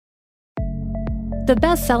The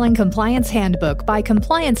best-selling Compliance Handbook by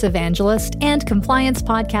compliance evangelist and Compliance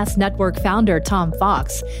Podcast Network founder Tom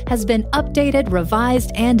Fox has been updated,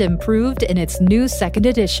 revised, and improved in its new second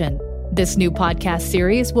edition. This new podcast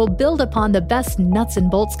series will build upon the best nuts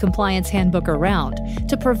and bolts compliance handbook around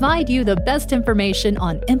to provide you the best information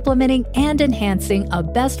on implementing and enhancing a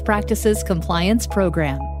best practices compliance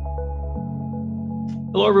program.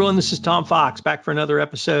 Hello, everyone. This is Tom Fox back for another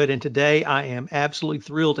episode. And today I am absolutely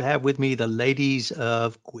thrilled to have with me the ladies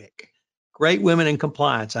of Quick. Great women in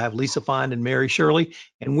compliance. I have Lisa Fine and Mary Shirley,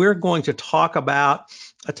 and we're going to talk about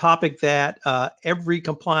a topic that every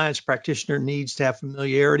compliance practitioner needs to have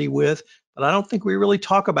familiarity with, but I don't think we really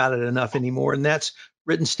talk about it enough anymore, and that's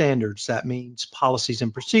written standards. That means policies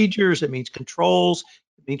and procedures. It means controls.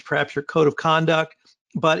 It means perhaps your code of conduct,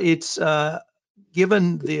 but it's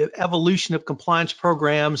given the evolution of compliance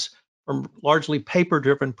programs from largely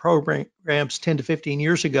paper-driven programs 10 to 15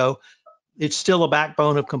 years ago, it's still a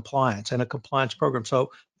backbone of compliance and a compliance program.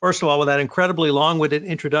 So first of all, with that incredibly long-winded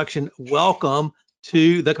introduction, welcome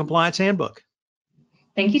to the Compliance Handbook.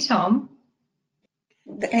 Thank you, Tom.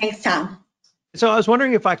 Thanks, Tom. So I was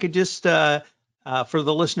wondering if I could just, for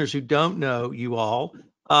the listeners who don't know you all,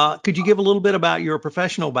 could you give a little bit about your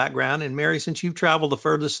professional background? And Mary, since you've traveled the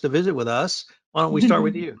furthest to visit with us, why don't we start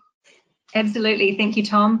with you? Absolutely. Thank you,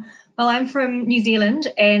 Tom. Well, I'm from New Zealand,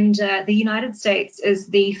 and the United States is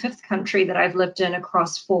the fifth country that I've lived in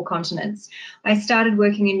across 4 continents. I started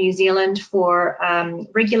working in New Zealand for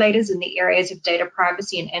regulators in the areas of data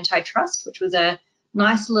privacy and antitrust, which was a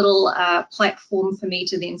nice little platform for me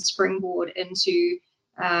to then springboard into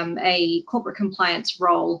a corporate compliance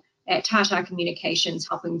role at Tata Communications,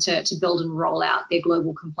 helping to build and roll out their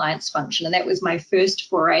global compliance function. And that was my first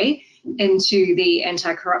foray into the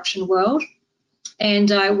anti-corruption world.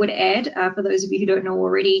 And I would add, for those of you who don't know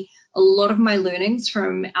already, a lot of my learnings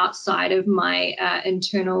from outside of my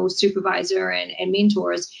internal supervisor and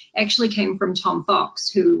mentors actually came from Tom Fox,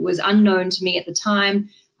 who was unknown to me at the time,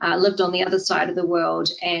 lived on the other side of the world,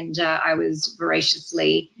 and I was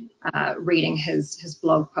voraciously reading his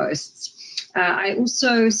blog posts. I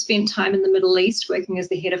also spent time in the Middle East working as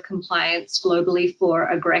the head of compliance globally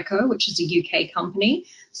for Greco, which is a UK company.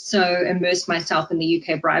 So immersed myself in the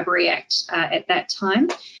UK Bribery Act at that time,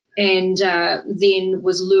 and then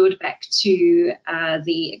was lured back to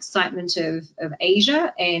the excitement of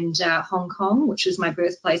Asia and Hong Kong, which was my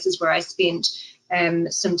birthplaces, where I spent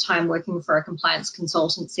some time working for a compliance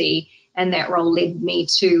consultancy, and that role led me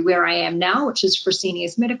to where I am now, which is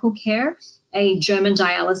Fresenius Medical Care, a German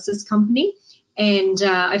dialysis company. And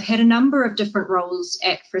I've had a number of different roles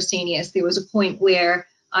at Fresenius. There was a point where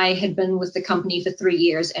I had been with the company for 3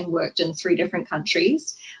 years and worked in 3 different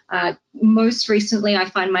countries. Most recently, I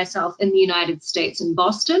find myself in the United States in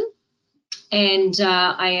Boston, and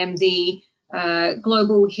I am the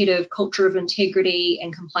global head of culture of integrity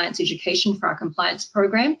and compliance education for our compliance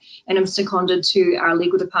program, and I'm seconded to our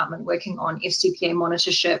legal department working on FCPA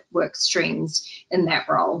monitorship work streams in that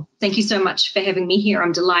role. Thank you so much for having me here.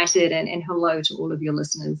 I'm delighted, and hello to all of your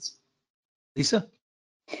listeners. Lisa?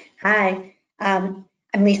 Hi, I'm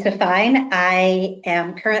Lisa Fine. I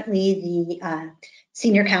am currently the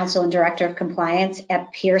Senior Counsel and Director of Compliance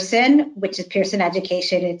at Pearson, which is Pearson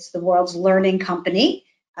Education. It's the world's learning company.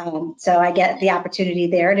 So I get the opportunity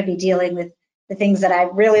there to be dealing with the things that I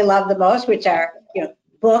really love the most, which are,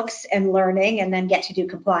 books and learning, and then get to do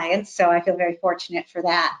compliance. So I feel very fortunate for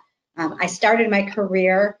that. I started my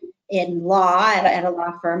career in law at a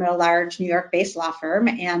law firm, at a large New York-based law firm,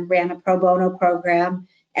 and ran a pro bono program,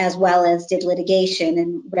 as well as did litigation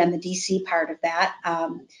and ran the DC part of that.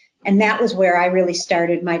 And that was where I really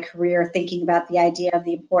started my career, thinking about the idea of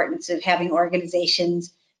the importance of having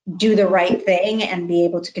organizations do the right thing and be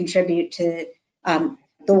able to contribute to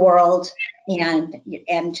the world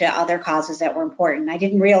and to other causes that were important. I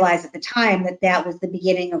didn't realize at the time that that was the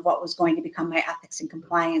beginning of what was going to become my ethics and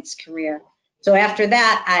compliance career. So after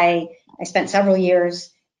that, I spent several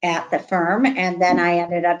years at the firm, and then I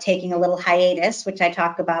ended up taking a little hiatus, which I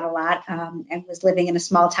talk about a lot, and was living in a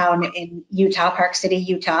small town in Utah, Park City,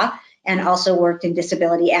 Utah, and also worked in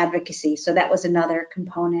disability advocacy. So that was another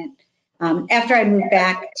component. After I moved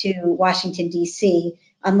back to Washington, D.C.,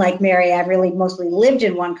 unlike Mary, I've really mostly lived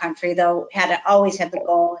in one country, though always had the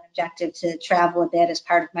goal and objective to travel a bit as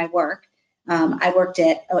part of my work. I worked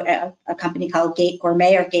at a company called Gate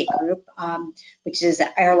Gourmet or Gate Group, which is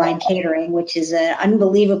airline catering, which is an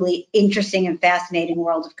unbelievably interesting and fascinating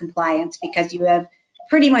world of compliance, because you have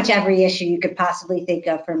pretty much every issue you could possibly think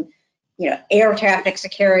of, from air traffic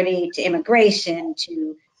security to immigration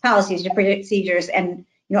to policies to procedures, and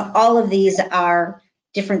all of these are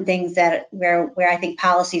different things where I think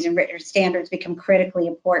policies and written standards become critically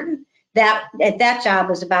important. That job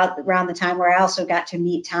was about around the time where I also got to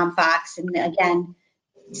meet Tom Fox and again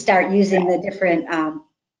start using the different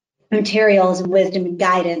materials and wisdom and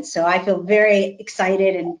guidance. So I feel very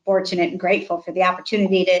excited and fortunate and grateful for the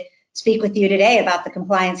opportunity to speak with you today about the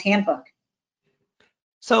Compliance Handbook.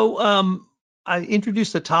 So I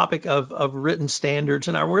introduced the topic of written standards,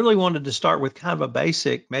 and I really wanted to start with kind of a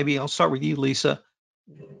basic. Maybe I'll start with you, Lisa.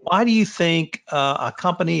 Why do you think a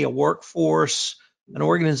company, a workforce, an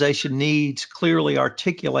organization needs clearly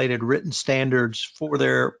articulated written standards for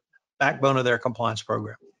their backbone of their compliance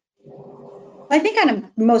program? I think on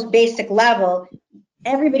a most basic level,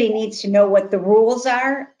 everybody needs to know what the rules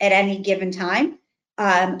are at any given time.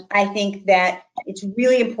 I think that it's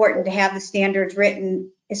really important to have the standards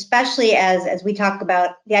written, especially as we talk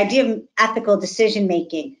about the idea of ethical decision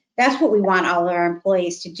making. That's what we want all of our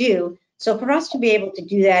employees to do. So for us to be able to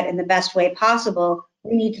do that in the best way possible,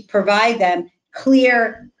 we need to provide them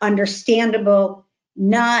clear, understandable,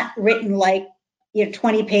 not written like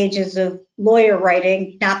 20 pages of lawyer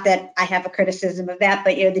writing. Not that I have a criticism of that,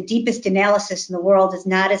 but the deepest analysis in the world is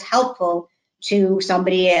not as helpful to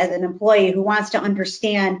somebody as an employee who wants to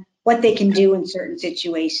understand what they can do in certain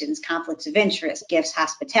situations, conflicts of interest, gifts,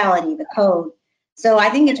 hospitality, the code. So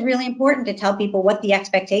I think it's really important to tell people what the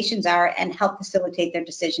expectations are and help facilitate their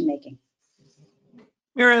decision making.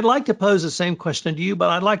 Mary, I'd like to pose the same question to you, but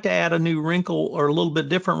I'd like to add a new wrinkle or a little bit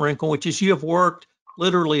different wrinkle, which is you have worked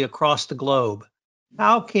literally across the globe.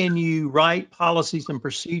 How can you write policies and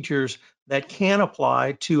procedures that can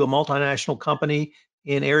apply to a multinational company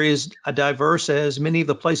in areas diverse as many of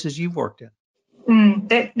the places you've worked in?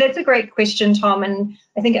 That's a great question, Tom, and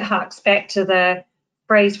I think it harks back to the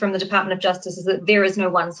phrase from the Department of Justice is that there is no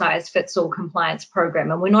one-size-fits-all compliance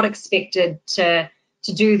program, and we're not expected to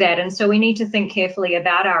do that. And so we need to think carefully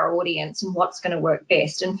about our audience and what's going to work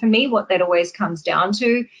best. And for me, what that always comes down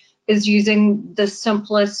to is using the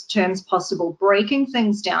simplest terms possible, breaking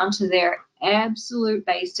things down to their absolute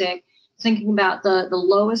basic, thinking about the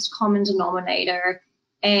lowest common denominator,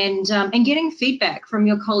 and getting feedback from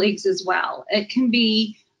your colleagues as well. It can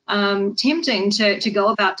be tempting to go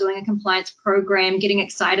about doing a compliance program, getting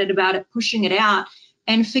excited about it, pushing it out,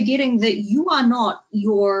 and forgetting that you are not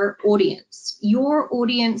your audience. Your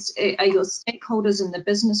audience are your stakeholders in the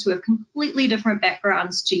business who have completely different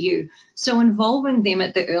backgrounds to you. So involving them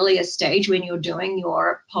at the earliest stage when you're doing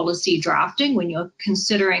your policy drafting, when you're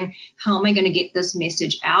considering how am I going to get this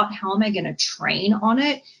message out, how am I going to train on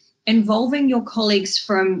it, involving your colleagues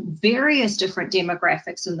from various different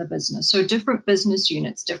demographics in the business. So different business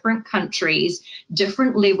units, different countries,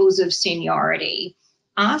 different levels of seniority,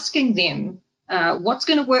 asking them what's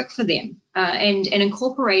going to work for them, and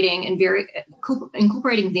incorporating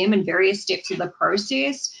them in various steps of the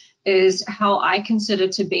process is how I consider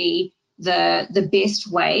to be the best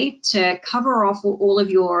way to cover off all of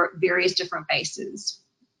your various different bases.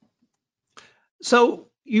 So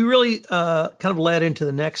you really kind of led into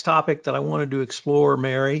the next topic that I wanted to explore,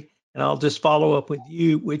 Mary, and I'll just follow up with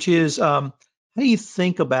you, which is how do you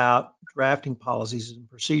think about drafting policies and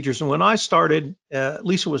procedures? And when I started,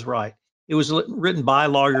 Lisa was right. It was written by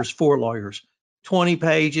lawyers for lawyers, 20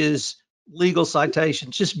 pages, legal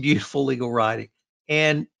citations, just beautiful legal writing.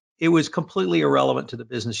 And it was completely irrelevant to the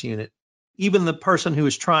business unit. Even the person who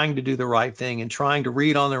was trying to do the right thing and trying to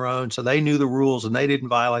read on their own so they knew the rules and they didn't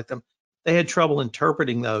violate them, they had trouble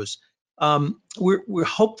interpreting those. We're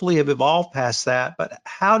hopefully have evolved past that, but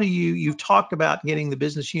how do you've talked about getting the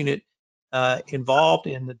business unit involved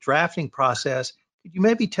in the drafting process. Could you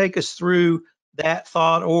maybe take us through that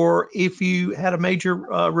thought, or if you had a major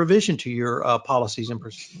revision to your policies and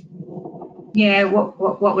procedures? Yeah,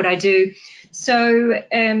 what would I do? So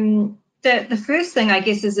the first thing, I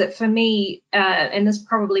guess, is that for me, and this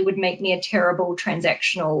probably would make me a terrible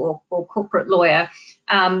transactional or corporate lawyer,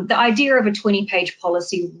 the idea of a 20-page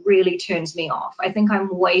policy really turns me off. I think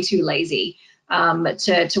I'm way too lazy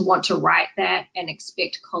to want to write that and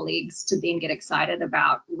expect colleagues to then get excited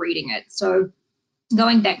about reading it. So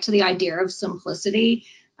going back to the idea of simplicity,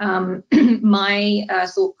 my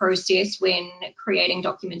thought process when creating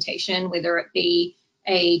documentation, whether it be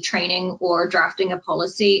a training or drafting a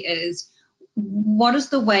policy, is what is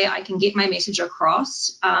the way I can get my message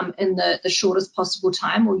across in the shortest possible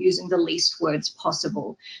time or using the least words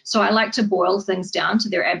possible. So I like to boil things down to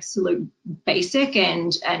their absolute basic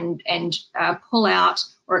and pull out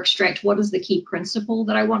or extract what is the key principle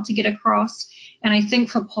that I want to get across. And I think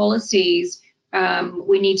for policies,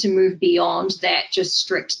 we need to move beyond that just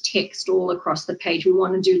strict text all across the page. We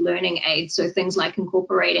want to do learning aids, so things like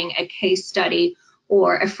incorporating a case study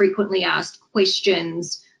or a frequently asked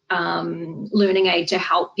questions learning aid to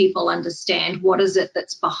help people understand what is it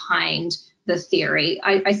that's behind the theory.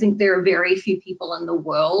 I think there are very few people in the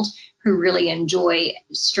world who really enjoy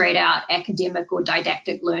straight out academic or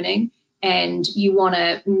didactic learning, and you want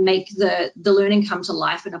to make the learning come to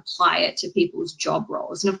life and apply it to people's job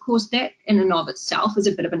roles. And of course, that in and of itself is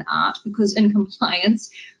a bit of an art, because in compliance,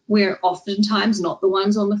 we're oftentimes not the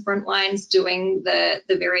ones on the front lines doing the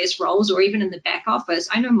various roles, or even in the back office.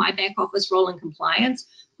 I know my back office role in compliance,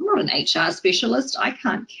 I'm not an HR specialist. I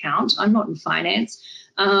can't count. I'm not in finance.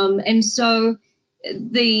 And so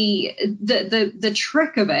the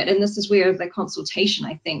trick of it, and this is where the consultation,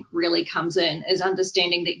 I think, really comes in, is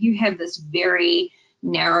understanding that you have this very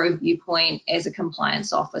narrow viewpoint as a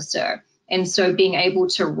compliance officer. And so being able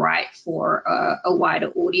to write for a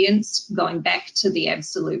wider audience, going back to the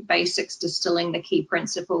absolute basics, distilling the key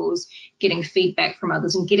principles, getting feedback from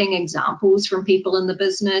others, and getting examples from people in the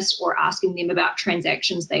business, or asking them about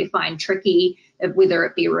transactions they find tricky, whether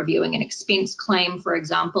it be reviewing an expense claim, for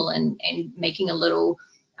example, and making a little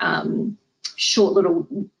short little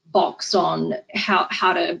box on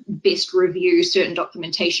how to best review certain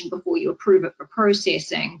documentation before you approve it for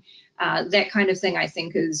processing. That kind of thing, I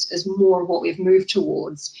think, is more what we've moved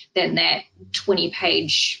towards than that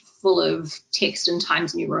 20-page full of text in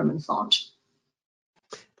Times New Roman font.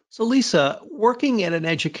 So Lisa, working at an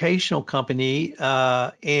educational company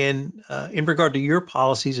and in regard to your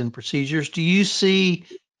policies and procedures, do you see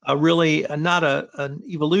really not an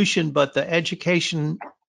evolution, but the education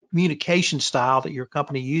communication style that your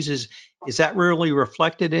company uses, is that really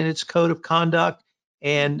reflected in its code of conduct?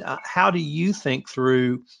 And how do you think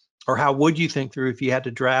through, or how would you think through if you had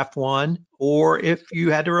to draft one or if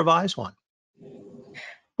you had to revise one?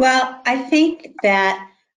 Well, I think that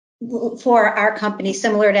for our company,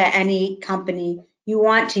 similar to any company, you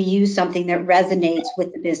want to use something that resonates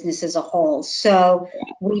with the business as a whole. So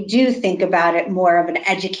we do think about it more of an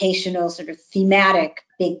educational sort of thematic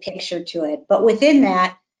big picture to it. But within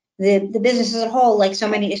that, the business as a whole, like so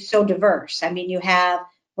many, is so diverse. I mean, you have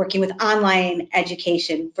working with online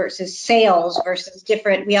education versus sales versus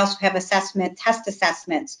different. We also have test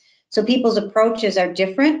assessments. So people's approaches are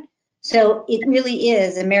different. So it really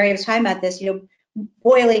is, and Mary was talking about this,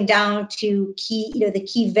 boiling down to the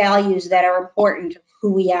key values that are important to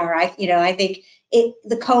who we are. I think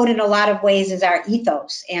the code in a lot of ways is our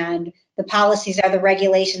ethos, and the policies are the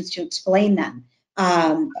regulations to explain them.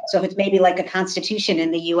 So it's maybe like a constitution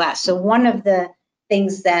in the US. So one of the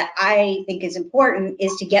things that I think is important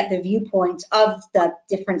is to get the viewpoints of the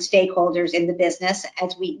different stakeholders in the business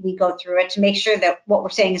as we go through it, to make sure that what we're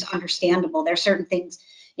saying is understandable. There are certain things,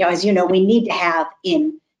 as you know, we need to have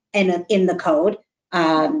in the code,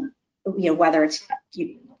 whether it's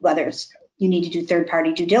you need to do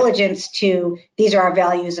third-party due diligence, to these are our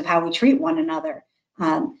values of how we treat one another.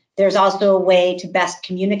 There's also a way to best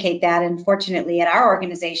communicate that, and fortunately at our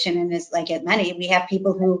organization, and it's like at many, we have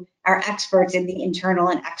people who are experts in the internal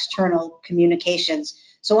and external communications.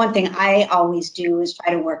 So one thing I always do is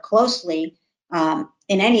try to work closely in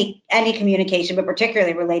any communication, but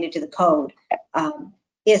particularly related to the code,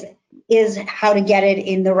 is how to get it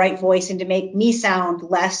in the right voice and to make me sound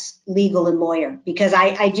less legal and lawyer, because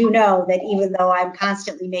I do know that even though I'm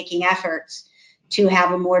constantly making efforts to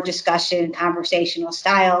have a more discussion, conversational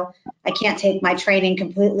style, I can't take my training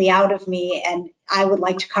completely out of me, and I would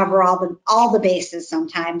like to cover all the bases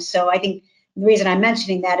sometimes. So I think the reason I'm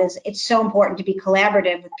mentioning that is it's so important to be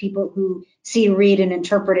collaborative with people who see, read, and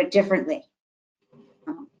interpret it differently.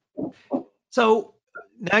 So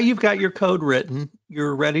now you've got your code written,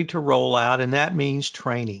 you're ready to roll out, and that means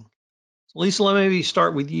training. So Lisa, let me maybe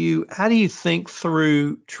start with you. How do you think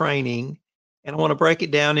through training? And I want to break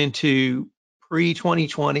it down into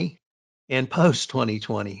pre-2020 and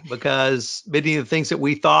post-2020, because many of the things that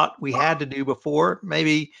we thought we had to do before,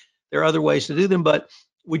 maybe there are other ways to do them, but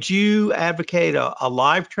would you advocate a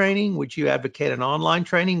live training? Would you advocate an online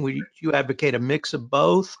training? Would you advocate a mix of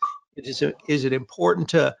both? Is it important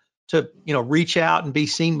to reach out and be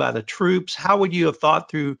seen by the troops? How would you have thought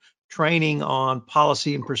through training on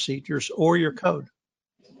policy and procedures or your code?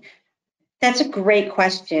 That's a great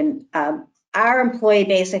question. Our employee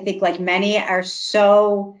base, I think, like many, are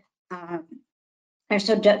so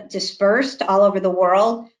dispersed all over the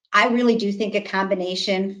world. I really do think a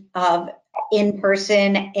combination of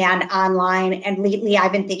in-person and online, and lately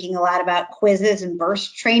I've been thinking a lot about quizzes and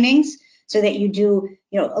burst trainings, so that you do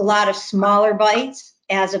a lot of smaller bites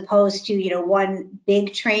as opposed to one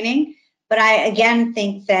big training. But I again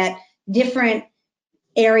think that different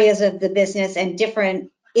areas of the business and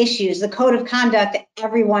different issues, the code of conduct,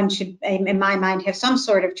 everyone should, in my mind, have some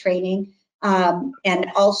sort of training.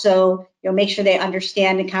 and also, make sure they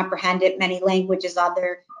understand and comprehend it, many languages,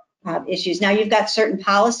 other issues. Now, you've got certain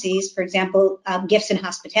policies, for example, gifts and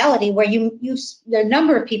hospitality, where there are a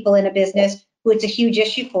number of people in a business who it's a huge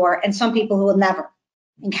issue for, and some people who will never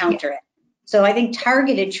encounter it. So I think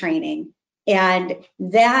targeted training, and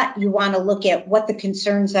that you want to look at what the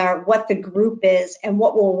concerns are, what the group is, and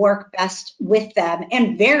what will work best with them,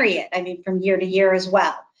 and vary it, I mean, from year to year as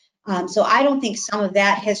well. So I don't think some of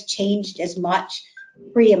that has changed as much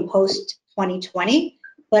pre and post 2020,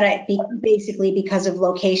 but basically because of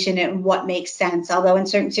location and what makes sense. Although in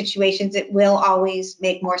certain situations, it will always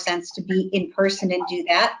make more sense to be in person and do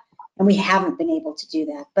that. And we haven't been able to do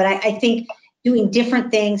that. But I think doing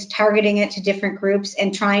different things, targeting it to different groups,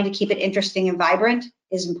 and trying to keep it interesting and vibrant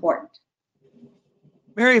is important.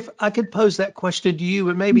 Mary, if I could pose that question to you,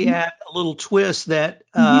 but maybe add a little twist that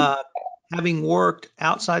having worked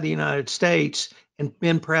outside the United States and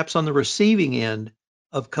been perhaps on the receiving end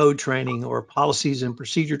of code training or policies and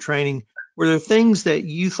procedure training, were there things that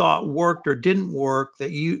you thought worked or didn't work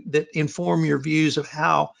that inform your views of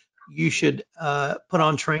how you should put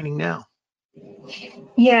on training now?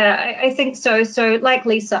 Yeah, I think so. So like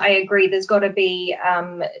Lisa, I agree, there's got to be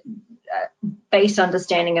base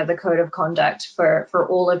understanding of the code of conduct for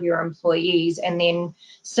all of your employees. And then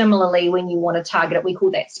similarly, when you want to target it, we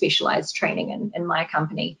call that specialized training in my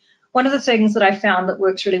company. One of the things that I found that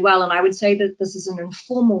works really well, and I would say that this is an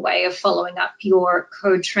informal way of following up your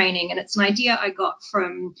code training, and it's an idea I got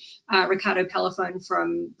from Ricardo Pelafone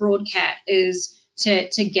from Broadcat, is to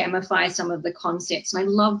gamify some of the concepts. And I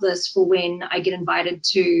love this for when I get invited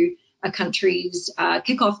to a country's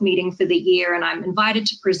kickoff meeting for the year, and I'm invited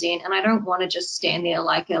to present, and I don't want to just stand there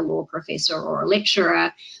like a law professor or a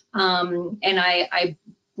lecturer. And I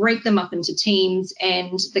break them up into teams,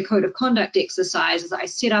 and the code of conduct exercise is I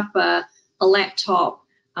set up a laptop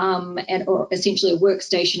or essentially a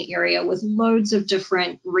workstation area with loads of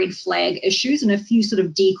different red flag issues and a few sort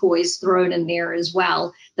of decoys thrown in there as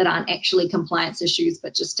well that aren't actually compliance issues,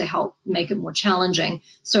 but just to help make it more challenging.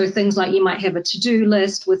 So things like you might have a to-do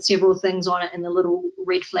list with several things on it, and the little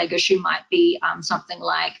red flag issue might be something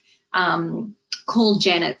like call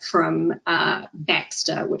Janet from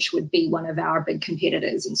Baxter, which would be one of our big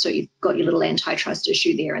competitors. And so you've got your little antitrust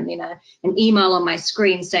issue there, and then an email on my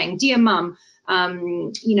screen saying, "Dear Mum,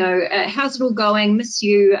 how's it all going? Miss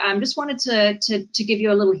you. Just wanted to give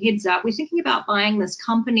you a little heads up. We're thinking about buying this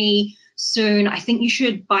company soon. I think you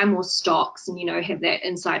should buy more stocks," and have that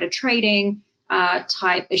insider trading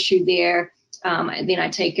type issue there. And then I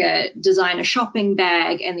design a shopping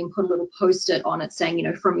bag and then put a little post-it on it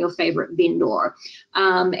saying, from your favorite vendor.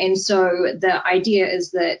 And so the idea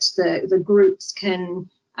is that the groups can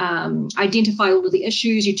identify all of the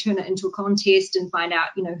issues. You turn it into a contest and find out,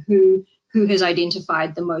 who has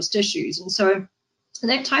identified the most issues. And so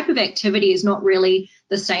that type of activity is not really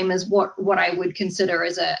the same as what I would consider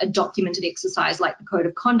as a documented exercise like the code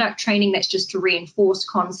of conduct training. That's just to reinforce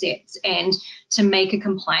concepts and to make a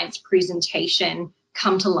compliance presentation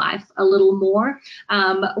come to life a little more.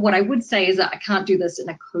 What I would say is that I can't do this in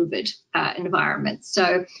a COVID environment.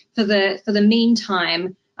 So for the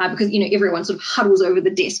meantime, because everyone sort of huddles over the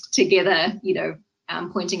desk together,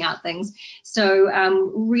 pointing out things. So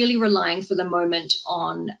really relying for the moment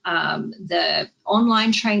on the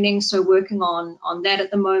online training. So working on that at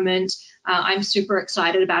the moment. I'm super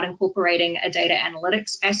excited about incorporating a data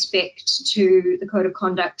analytics aspect to the code of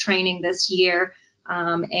conduct training this year.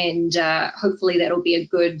 And hopefully that'll be a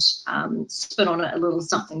good spin on it, a little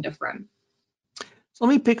something different. So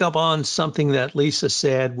let me pick up on something that Lisa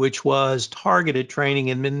said, which was targeted training.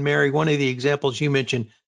 And then Mary, one of the examples you mentioned,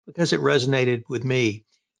 because it resonated with me.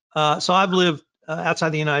 So I've lived outside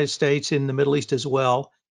the United States, in the Middle East as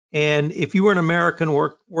well. And if you were an American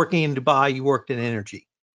working in Dubai, you worked in energy.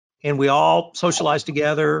 And we all socialized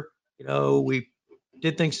together. We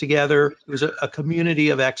did things together. It was a community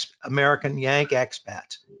of American Yank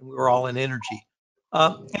expats. And we were all in energy.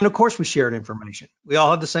 And of course, we shared information. We all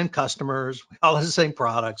had the same customers. We all had the same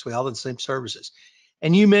products. We all had the same services.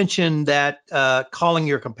 And you mentioned that calling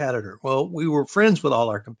your competitor. Well, we were friends with all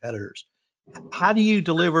our competitors. How do you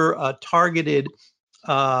deliver a targeted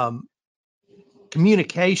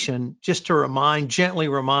communication just to gently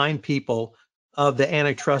remind people of the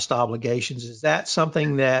antitrust obligations? Is that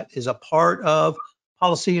something that is a part of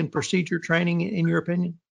policy and procedure training, in your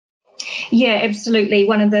opinion? Yeah, absolutely.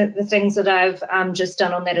 One of the things that I've just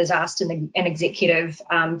done on that is asked an executive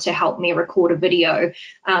to help me record a video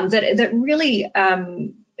that really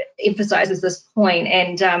emphasizes this point.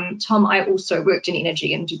 And Tom, I also worked in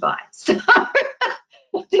energy in Dubai, so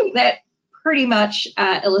I think that pretty much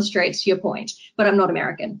illustrates your point, but I'm not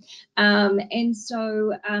American. And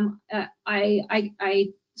so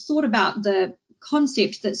I thought about the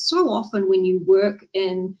concept that so often when you work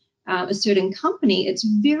in a certain company, it's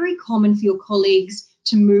very common for your colleagues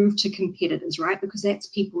to move to competitors, right? Because that's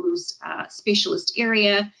people's specialist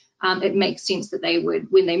area. It makes sense that they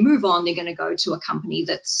would, when they move on, they're going to go to a company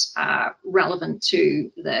that's relevant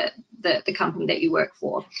to the company that you work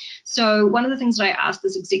for. So one of the things that I asked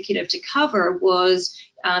this executive to cover was,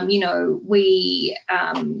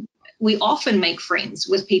 we often make friends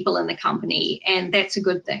with people in the company, and that's a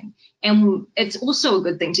good thing. And it's also a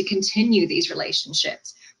good thing to continue these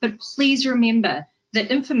relationships. But please remember that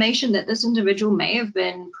information that this individual may have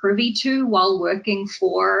been privy to while working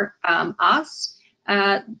for us,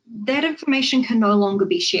 that information can no longer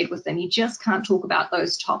be shared with them. You just can't talk about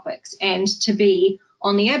those topics. And to be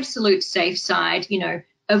on the absolute safe side,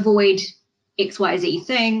 avoid XYZ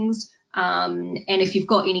things. And if you've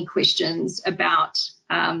got any questions about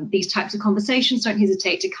these types of conversations, don't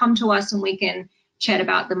hesitate to come to us and we can chat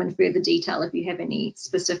about them in further detail if you have any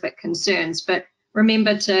specific concerns. But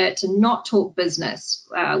remember to not talk business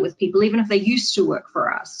with people, even if they used to work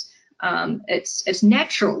for us. It's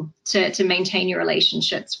natural to maintain your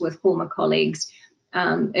relationships with former colleagues.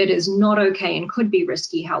 It is not okay and could be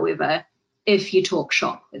risky, however, if you talk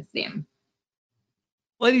shop with them.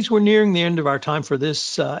 Ladies, we're nearing the end of our time for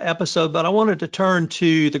this episode, but I wanted to turn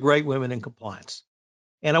to the great women in compliance.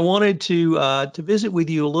 And I wanted to visit with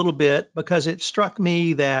you a little bit because it struck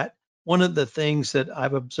me that one of the things that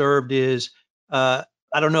I've observed is, I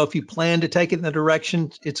don't know if you plan to take it in the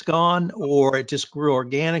direction it's gone or it just grew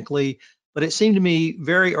organically, but it seemed to me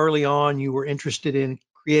very early on you were interested in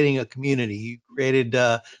creating a community. You created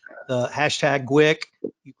the hashtag GWIC,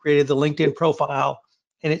 you created the LinkedIn profile,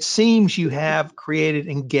 and it seems you have created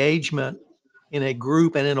engagement in a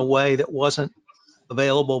group and in a way that wasn't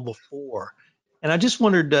available before. And I just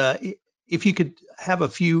wondered if you could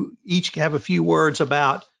each have a few words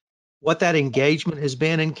about what that engagement has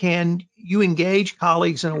been, and can you engage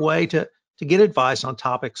colleagues in a way to get advice on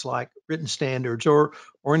topics like written standards or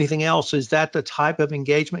anything else? Is that the type of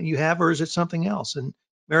engagement you have, or is it something else? And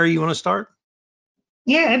Mary, you want to start?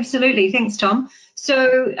 Yeah, absolutely. Thanks, Tom.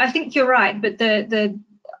 So I think you're right, but the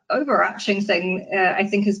overarching thing I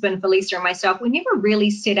think has been for Lisa and myself, we never really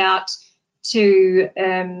set out to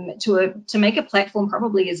make a platform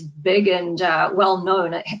probably as big and well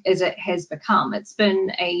known as it has become. It's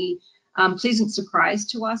been a pleasant surprise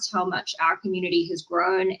to us how much our community has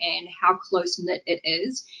grown and how close knit it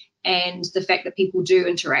is, and the fact that people do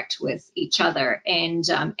interact with each other, and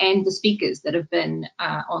the speakers that have been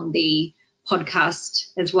on the podcast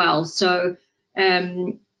as well. So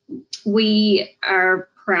we are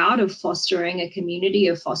proud of fostering a community,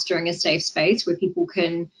 of fostering a safe space where people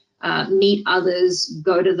can meet others,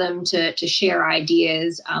 go to them to share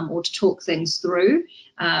ideas or to talk things through.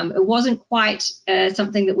 It wasn't quite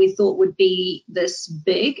something that we thought would be this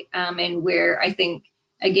big, and we're, I think,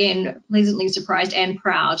 again, pleasantly surprised and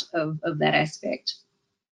proud of that aspect.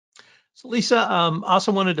 So Lisa, I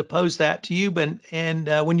also wanted to pose that to you, and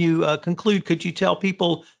when you conclude, could you tell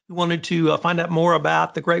people who wanted to find out more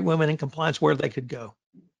about the Great Women in Compliance where they could go?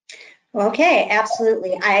 Okay,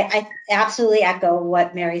 absolutely. I absolutely echo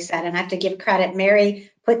what Mary said, and I have to give credit.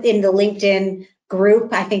 Mary put in the LinkedIn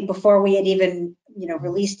group, I think, before we had even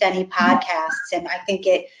released any podcasts, and I think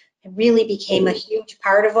it really became a huge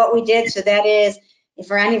part of what we did. So that is, if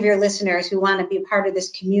for any of your listeners who want to be a part of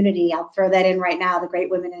this community, I'll throw that in right now, the Great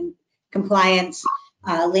Women in Compliance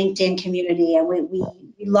LinkedIn community, and we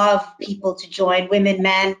love people to join, women,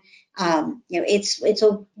 men. It's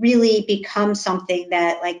really become something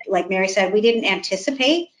that, like Mary said, we didn't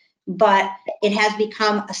anticipate, but it has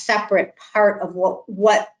become a separate part of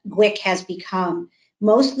what GWIC has become,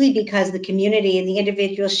 mostly because the community and the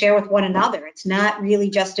individuals share with one another. It's not really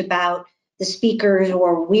just about the speakers,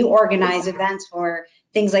 or we organize events or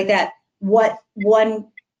things like that. What one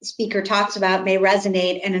speaker talks about may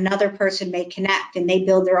resonate and another person may connect, and they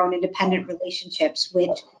build their own independent relationships,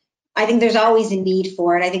 which I think there's always a need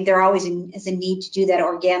for it. I think there always is a need to do that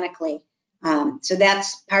organically. So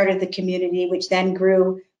that's part of the community, which then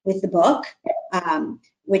grew with the book,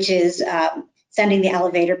 which is Sending the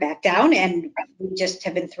Elevator Back Down. And we just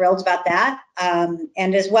have been thrilled about that.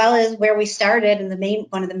 And as well as where we started, and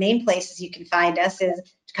one of the main places you can find us is,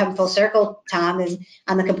 to come full circle, Tom, is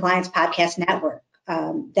on the Compliance Podcast Network.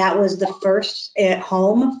 That was the first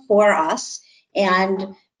home for us,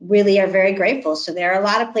 and really are very grateful. So there are a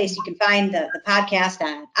lot of places you can find the podcast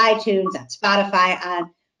on iTunes, on Spotify,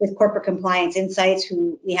 with Corporate Compliance Insights,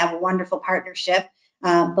 who we have a wonderful partnership.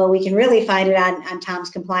 but we can really find it on Tom's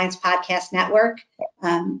Compliance Podcast Network.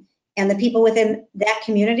 And the people within that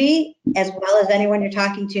community, as well as anyone you're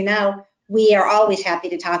talking to now, we are always happy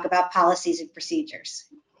to talk about policies and procedures.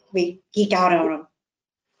 We geek out on them.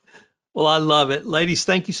 Well, I love it. Ladies,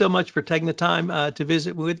 thank you so much for taking the time to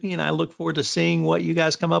visit with me, and I look forward to seeing what you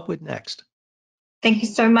guys come up with next. Thank you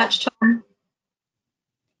so much, Tom.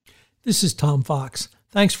 This is Tom Fox.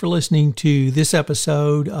 Thanks for listening to this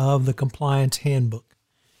episode of the Compliance Handbook.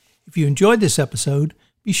 If you enjoyed this episode,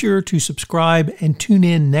 be sure to subscribe and tune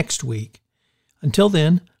in next week. Until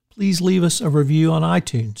then, please leave us a review on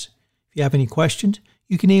iTunes. If you have any questions,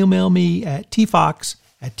 you can email me at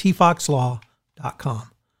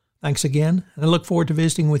tfox@tfoxlaw.com. Thanks again, and I look forward to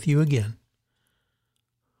visiting with you again.